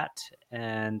in chat,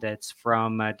 and it's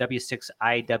from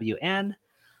W6IWN.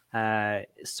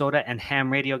 SOTA and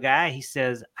ham radio guy. He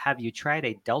says, have you tried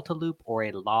a delta loop or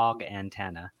a log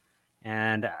antenna?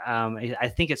 And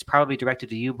I think it's probably directed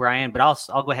to you, Brian, but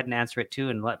I'll go ahead and answer it too,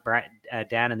 and let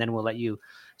Dan, and then we'll let you.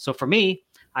 So for me,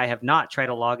 I have not tried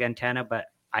a log antenna, but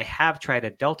I have tried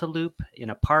a delta loop in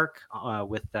a park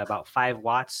with about 5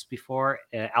 watts before,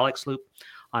 Alex loop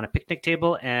on a picnic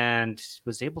table, and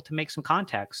was able to make some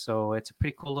contacts. So it's a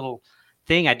pretty cool little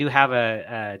thing. I do have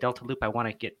a delta loop I want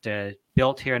to get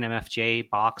built here in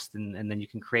MFJ boxed, and then you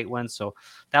can create one. So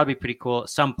that would be pretty cool at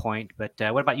some point. But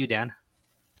what about you, Dan?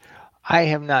 I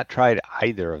have not tried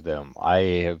either of them. I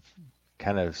have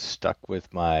kind of stuck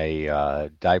with my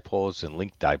dipoles and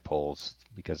link dipoles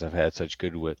because I've had such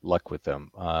good luck with them.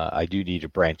 I do need to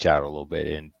branch out a little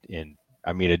bit, and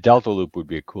I mean, a delta loop would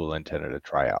be a cool antenna to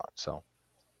try out. So,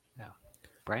 yeah,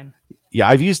 Brian. Yeah,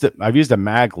 I've used a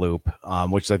mag loop,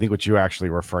 which is I think what you're actually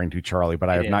referring to, Charlie. But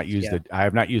I have not used it. I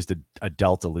have not used a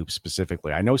delta loop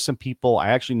specifically. I know some people. I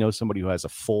actually know somebody who has a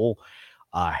full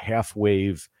half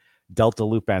wave delta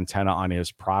loop antenna on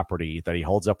his property that he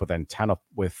holds up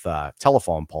with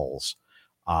telephone poles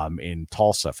in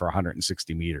Tulsa for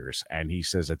 160 meters, and he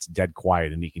says it's dead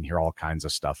quiet and he can hear all kinds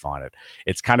of stuff on it.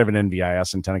 It's kind of an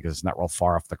NVIS antenna because it's not real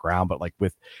far off the ground, but like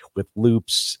with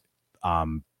loops,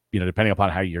 depending upon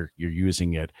how you're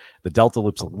using it, the delta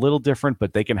loop's a little different,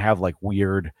 but they can have like a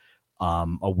weird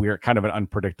kind of an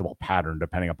unpredictable pattern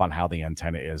depending upon how the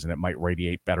antenna is, and it might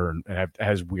radiate better and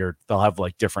they'll have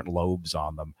like different lobes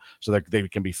on them, so they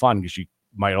can be fun because you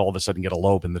might all of a sudden get a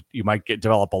lobe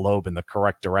develop a lobe in the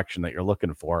correct direction that you're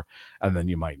looking for, and then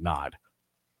you might not.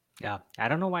 Yeah, I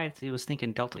don't know why he was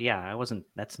thinking delta. Yeah,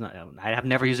 I have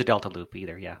never used a delta loop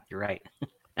either. Yeah, you're right.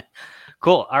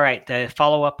 Cool. All right. The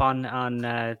follow up on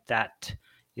that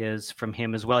is from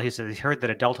him as well. He says he's heard that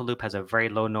a delta loop has a very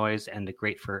low noise and a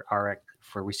great for RX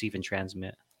for receive and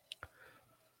transmit.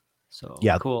 So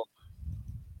yeah, cool.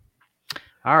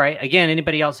 All right. Again,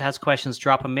 anybody else has questions,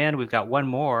 drop them in. We've got one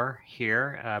more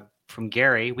here from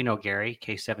Gary. We know Gary,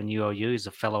 K7UOU. He's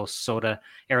a fellow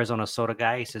Arizona SOTA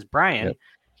guy. He says, Brian,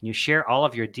 can you share all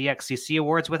of your DXCC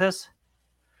awards with us?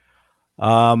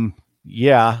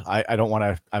 Yeah, I don't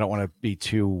want to be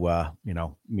too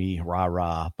me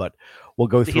rah, but we'll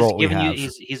go through what we have.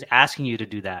 He's asking you to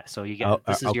do that, so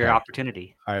this is your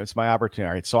opportunity. All right, it's my opportunity.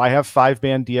 All right, so I have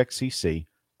 5-band DXCC.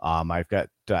 I've got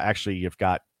you've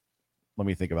got. Let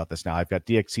me think about this now. I've got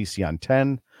DXCC on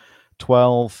 10,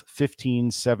 12, 15,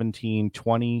 17,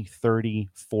 20, 30,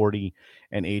 40,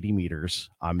 and 80 meters.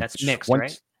 That's mixed,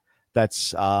 right?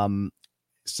 That's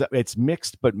So it's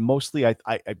mixed, but mostly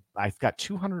I've got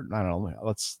 200. I don't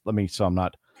know. Let me. So I'm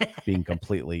not being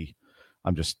completely.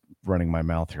 I'm just running my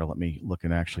mouth here. Let me look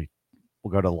and actually.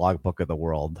 We'll go to the logbook of the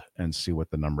world and see what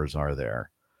the numbers are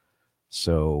there.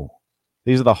 So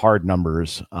these are the hard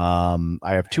numbers. I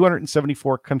have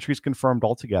 274 countries confirmed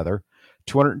altogether,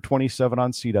 227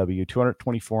 on CW,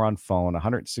 224 on phone,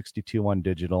 162 on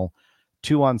digital,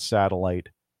 2 on satellite,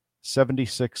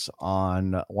 76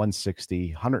 on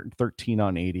 160, 113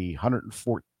 on 80,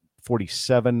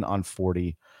 147 on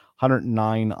 40,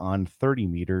 109 on 30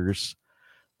 meters,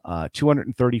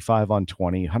 235 on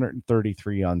 20,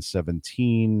 133 on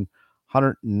 17,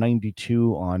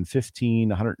 192 on 15,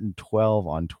 112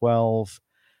 on 12,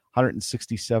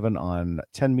 167 on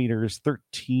 10 meters,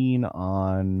 13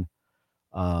 on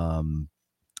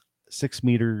 6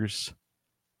 meters,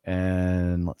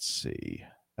 and let's see.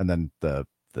 And then the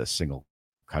single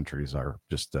countries are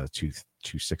just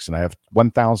 226, and I have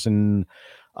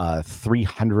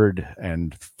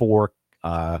 1,304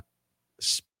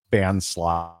 band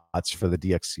slots for the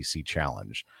DXCC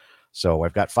challenge. So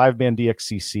I've got 5-band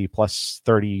DXCC plus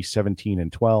 30, 17,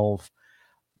 and 12,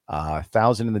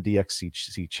 1,000 in the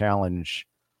DXCC challenge,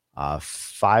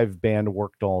 5-band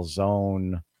Workdoll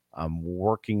zone. I'm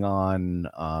working on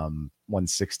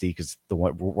 160 because the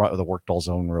Workdoll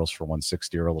zone rules for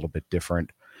 160 are a little bit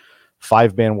different.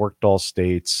 5-band Workdoll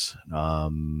states.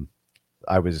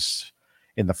 I was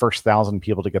in the first 1,000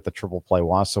 people to get the Triple Play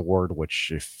WAS Award,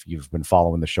 which, if you've been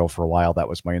following the show for a while, that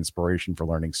was my inspiration for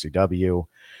learning CW,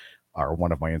 or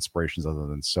one of my inspirations other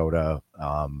than SOTA.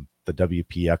 The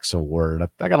WPX Award.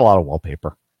 I got a lot of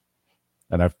wallpaper,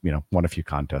 and I've won a few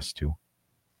contests too.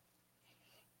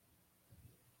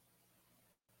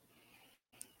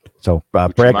 So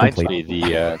Which brag reminds complete.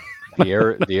 me, the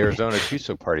Arizona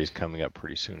QSO party is coming up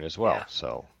pretty soon as well.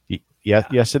 So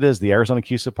Yes, it is. The Arizona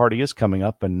QSO party is coming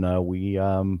up, and we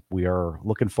are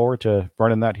looking forward to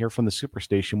running that here from the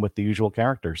Superstation with the usual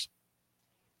characters.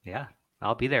 Yeah,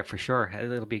 I'll be there for sure.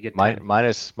 It'll be a good time.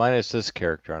 minus this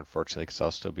character, unfortunately, because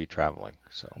I'll still be traveling.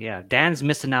 So yeah, Dan's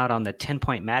missing out on the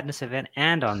 10-Point Madness event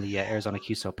and on the Arizona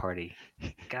QSO party.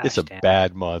 Gosh, it's a Dan.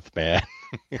 bad month, man.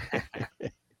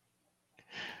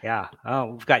 Yeah.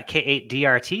 Oh, we've got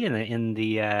K8DRT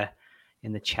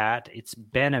in the chat. It's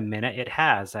been a minute. It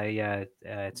has.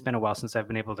 It's been a while since I've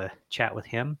been able to chat with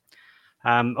him.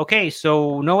 Okay,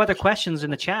 so no other questions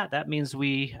in the chat. That means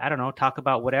I don't know, talk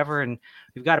about whatever. And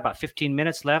we've got about 15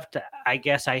 minutes left. I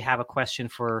guess I have a question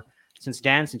since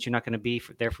you're not going to be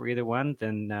there for either one,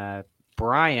 then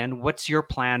Brian, what's your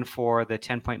plan for the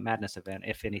 10-Point Madness event,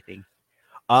 if anything?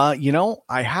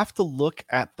 I have to look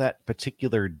at that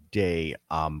particular day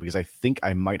because I think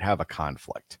I might have a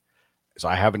conflict. So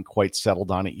I haven't quite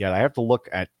settled on it yet. I have to look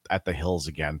at the hills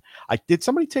again. Did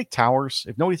somebody take towers?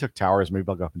 If nobody took towers, maybe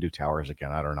I'll go up and do towers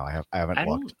again. I don't know. I haven't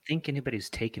looked. Don't think anybody's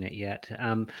taken it yet.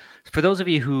 For those of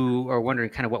you who are wondering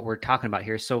kind of what we're talking about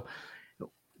here, so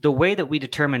the way that we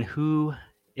determine who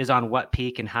is on what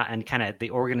peak and how, and kind of the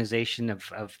organization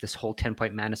of this whole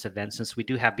 10-Point Madness event, since we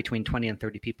do have between 20 and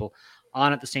 30 people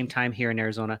on at the same time here in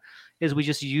Arizona, is we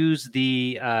just use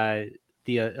the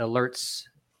alerts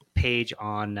page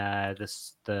on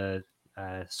the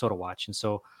SOTA Watch. And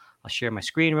so I'll share my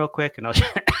screen real quick and I'll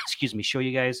show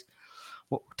you guys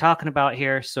what we're talking about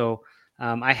here. So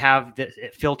I have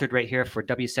it filtered right here for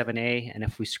W7A, and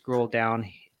if we scroll down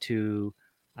to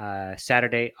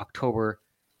Saturday, October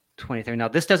 23rd. Now,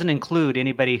 this doesn't include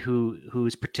anybody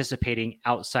who's participating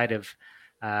outside of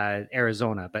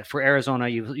Arizona, but for Arizona,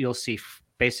 you'll see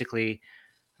basically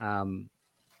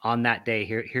on that day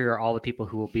here are all the people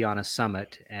who will be on a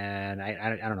summit, and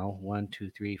I don't know, 1, 2,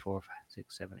 3, 4, 5,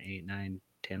 6, 7, 8, 9,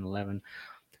 10, 11,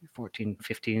 14,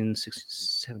 15, 16,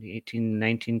 17, 18,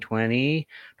 19, 20,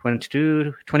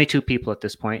 22 people at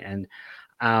this point. And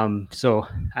so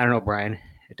I don't know, Brian,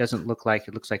 it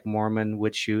looks like Mormon,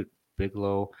 Woodshoot,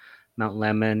 Bigelow, Mount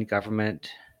Lemmon, Government,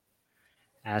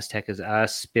 Aztec is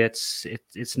us, Spitz.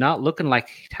 It's not looking like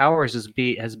Towers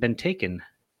has been taken.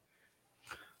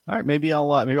 All right, maybe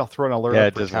I'll throw an alert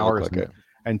up for Towers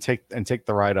and take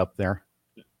the ride up there.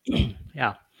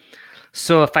 Yeah.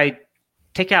 So if I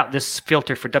take out this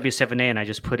filter for W7A and I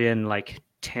just put in like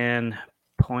 10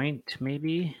 point,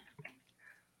 maybe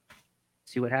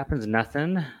see what happens.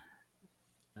 Nothing.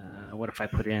 What if I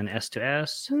put in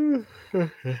S2S?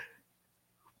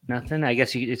 Nothing. I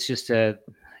guess it's just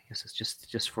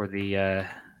just for the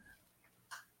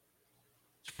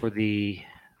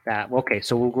that. Okay,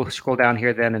 so we'll go scroll down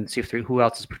here then and see who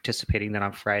else is participating then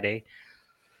on Friday,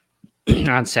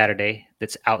 on Saturday.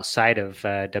 That's outside of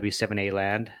W7A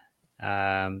land.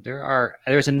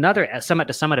 There's another summit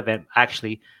to summit event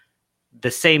actually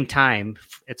the same time.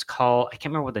 It's called, I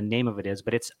can't remember what the name of it is,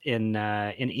 but it's in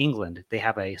England. They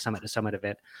have a summit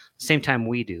event, same time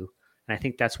we do, and I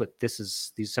think that's what this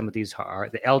is. Some of these are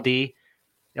the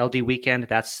LD weekend.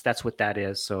 That's what that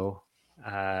is. So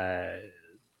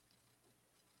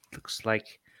looks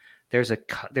like there's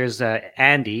a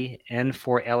Andy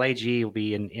N4LAG will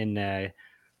be in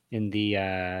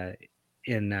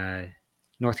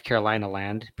North Carolina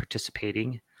land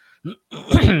participating.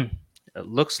 It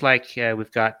looks like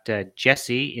we've got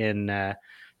Jesse in the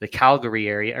Calgary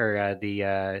area,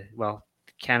 or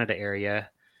Canada area.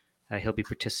 He'll be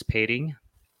participating.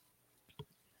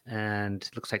 And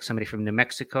it looks like somebody from New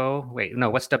Mexico. Wait, no,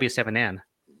 what's W7N?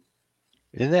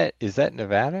 Is that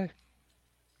Nevada?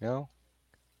 No?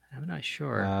 I'm not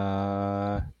sure.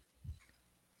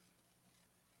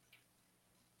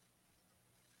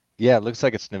 Yeah, it looks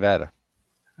like it's Nevada.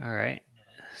 All right.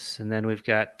 So, and then we've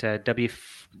got WB2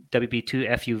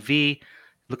 FUV.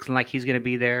 Looking like he's going to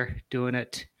be there doing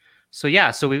it. So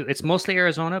yeah, so it's mostly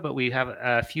Arizona, but we have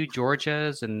a few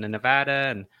Georgias and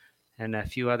Nevada and a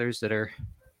few others that are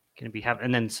going to be having,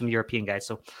 and then some European guys.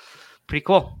 So pretty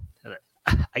cool.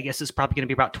 I guess it's probably going to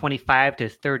be about 25 to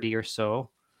 30 or so.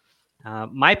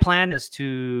 My plan is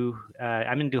I'm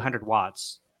going to do 100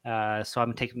 watts. So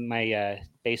I'm taking my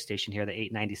base station here, the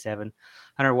 897,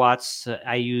 100 watts.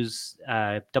 I use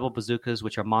double bazookas,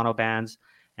 which are mono bands.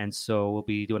 And so we'll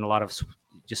be doing a lot of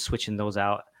just switching those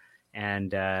out.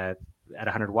 And at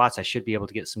 100 watts, I should be able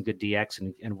to get some good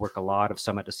DX and work a lot of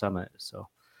summit to summit. So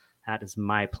that is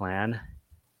my plan.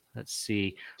 Let's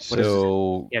see.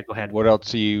 So yeah, go ahead. What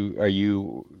else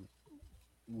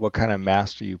what kind of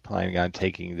mast are you planning on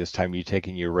taking this time? Are you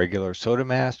taking your regular SOTA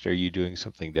mast, or are you doing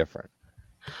something different?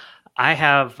 I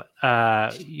have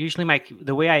usually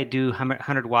the way I do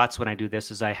 100 watts when I do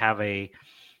this is I have a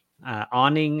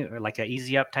awning, or like an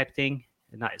easy up type thing.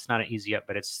 It's not an easy up,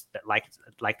 but it's like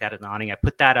that an awning. I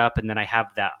put that up, and then I have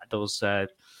those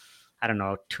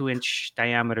 2-inch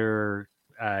diameter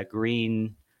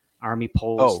green army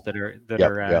poles that are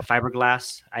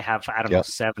fiberglass. I have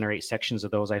 7 or 8 sections of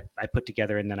those I put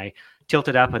together, and then I tilt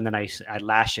it up, and then I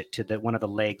lash it to one of the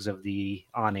legs of the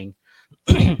awning.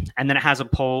 And then it has a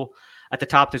pole at the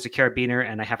top. There's a carabiner,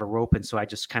 and I have a rope, and so I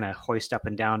just kind of hoist up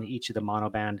and down each of the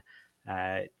monoband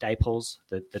dipoles,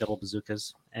 the double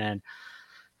bazookas. And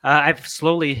I've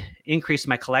slowly increased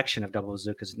my collection of double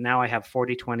bazookas. Now I have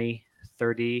 40, 20,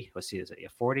 30. Let's see, is it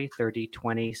 40, 30,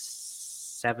 20,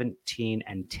 17,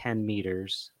 and 10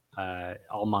 meters,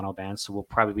 all monobands. So we'll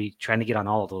probably be trying to get on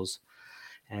all of those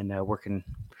and working.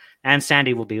 And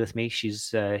Sandy will be with me. She's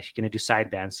going to do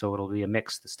sidebands, so it'll be a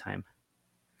mix this time.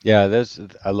 Yeah,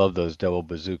 I love those double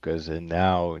bazookas. And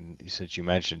now, since you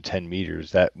mentioned 10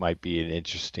 meters, that might be an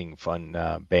interesting, fun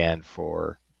band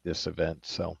for this event.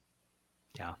 So,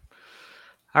 yeah.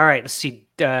 All right. Let's see.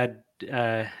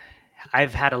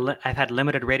 I've had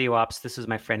limited radio ops. This is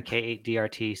my friend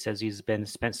K8DRT. Says he's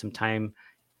spent some time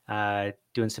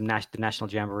doing some the National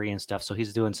Jamboree and stuff. So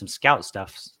he's doing some scout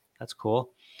stuff. That's cool.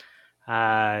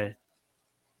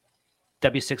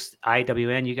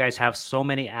 W6IWN, you guys have so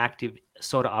many active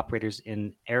SOTA operators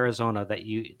in Arizona that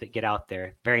get out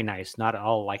there. Very nice. Not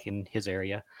all like in his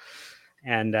area.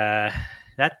 And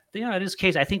that, in this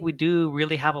case, I think we do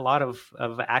really have a lot of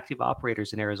active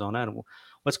operators in Arizona. And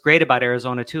what's great about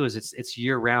Arizona too is it's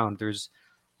year round. There's,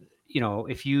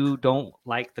 if you don't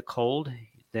like the cold,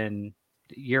 then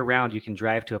year round you can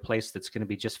drive to a place that's going to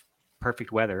be just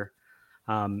perfect weather.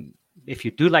 If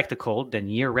you do like the cold, then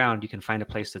year round you can find a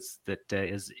place that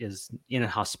is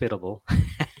inhospitable.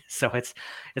 So it's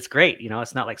great.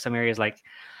 It's not like some areas like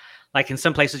in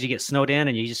some places you get snowed in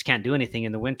and you just can't do anything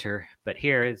in the winter. But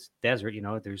here it's desert.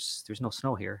 There's no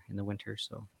snow here in the winter.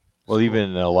 So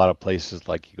even in a lot of places,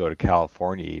 like you go to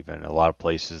California, even a lot of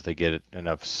places they get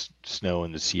enough snow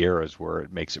in the Sierras where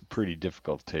it makes it pretty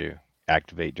difficult to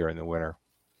activate during the winter.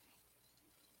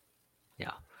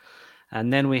 Yeah.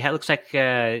 And then looks like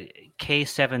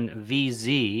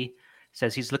K7VZ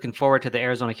says he's looking forward to the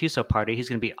Arizona QSO party. He's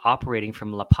going to be operating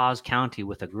from La Paz County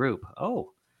with a group.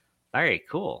 Oh, very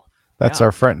cool. That's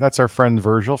our friend. That's our friend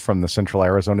Virgil from the Central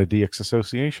Arizona DX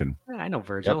Association. Yeah, I know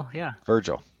Virgil. Yep. Yeah,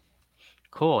 Virgil.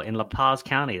 Cool, in La Paz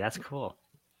County. That's cool.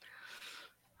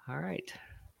 All right.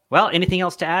 Well, anything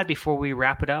else to add before we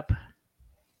wrap it up,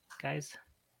 guys?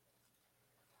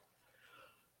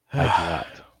 I do not.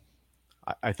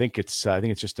 I think it's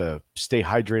just a stay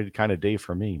hydrated kind of day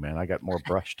for me, man. I got more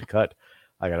brush to cut.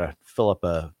 I gotta fill up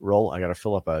a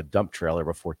dump trailer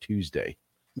before Tuesday.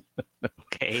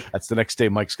 Okay, that's the next day.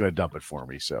 Mike's gonna dump it for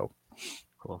me. So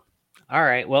cool. All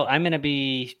right. Well, I'm gonna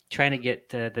be trying to get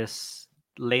this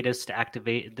latest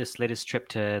trip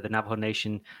to the Navajo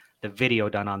Nation, the video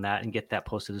done on that, and get that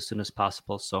posted as soon as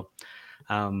possible. So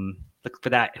look for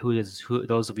that.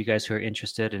 Those of you guys who are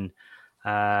interested, and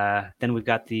then we've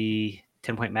got the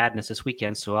 10-Point Madness this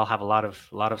weekend, so I'll have a lot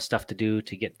of stuff to do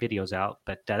to get videos out.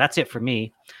 But that's it for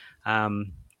me.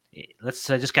 Let's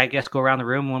just, I guess, go around the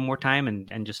room one more time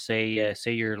and just say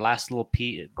your last little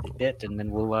bit, and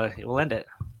then we'll end it.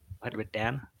 Right with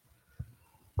Dan.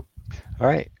 All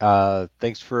right.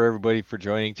 Thanks for everybody for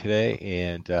joining today.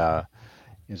 And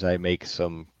as I make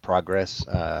some progress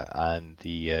on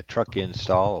the truck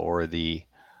install or the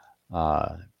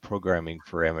programming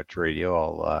for amateur radio,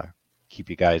 I'll keep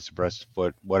you guys abreast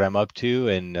of what I'm up to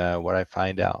and what I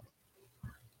find out.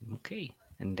 Okay.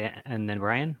 And then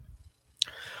Ryan.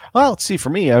 Well, let's see.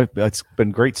 For me, it's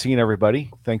been great seeing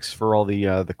everybody. Thanks for all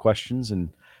the questions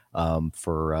and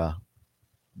for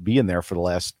being there for the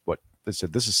last this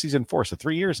is season 4, so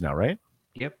 3 years now, right?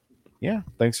 Yep. Yeah.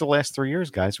 Thanks for the last 3 years,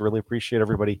 guys. Really appreciate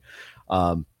everybody,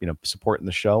 supporting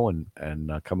the show and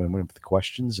coming in with the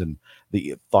questions and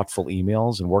the thoughtful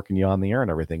emails and working you on the air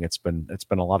and everything. It's been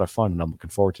a lot of fun, and I'm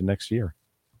looking forward to next year.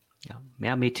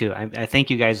 Yeah, me too. I thank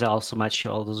you guys all so much,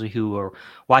 all those who are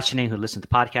watching and who listen to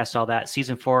the podcast, all that.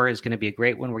 Season 4 is going to be a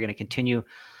great one. We're going to continue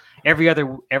every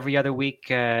other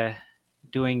week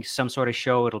doing some sort of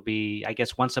show. It'll be, I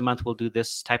guess, once a month we'll do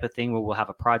this type of thing where we'll have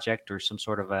a project or some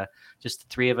sort of just the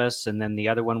 3 of us, and then the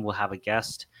other one we'll have a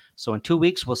guest. So in 2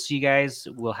 weeks we'll see you guys.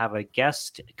 We'll have a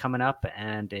guest coming up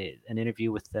and an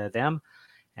interview with them,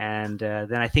 and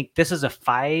then I think this is a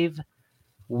 5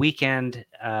 weekend,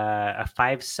 a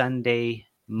 5 Sunday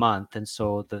month, and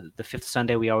so the 5th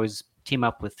Sunday we always team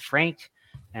up with Frank,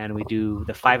 and we do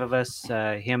the 5 of us,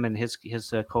 him and his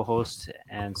co-host,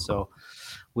 and so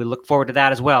we look forward to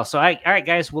that as well. So all right,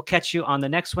 guys, we'll catch you on the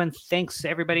next one. Thanks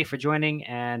everybody for joining,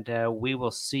 and we will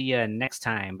see you next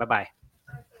time. Bye-bye.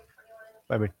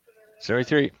 Bye-bye.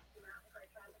 73.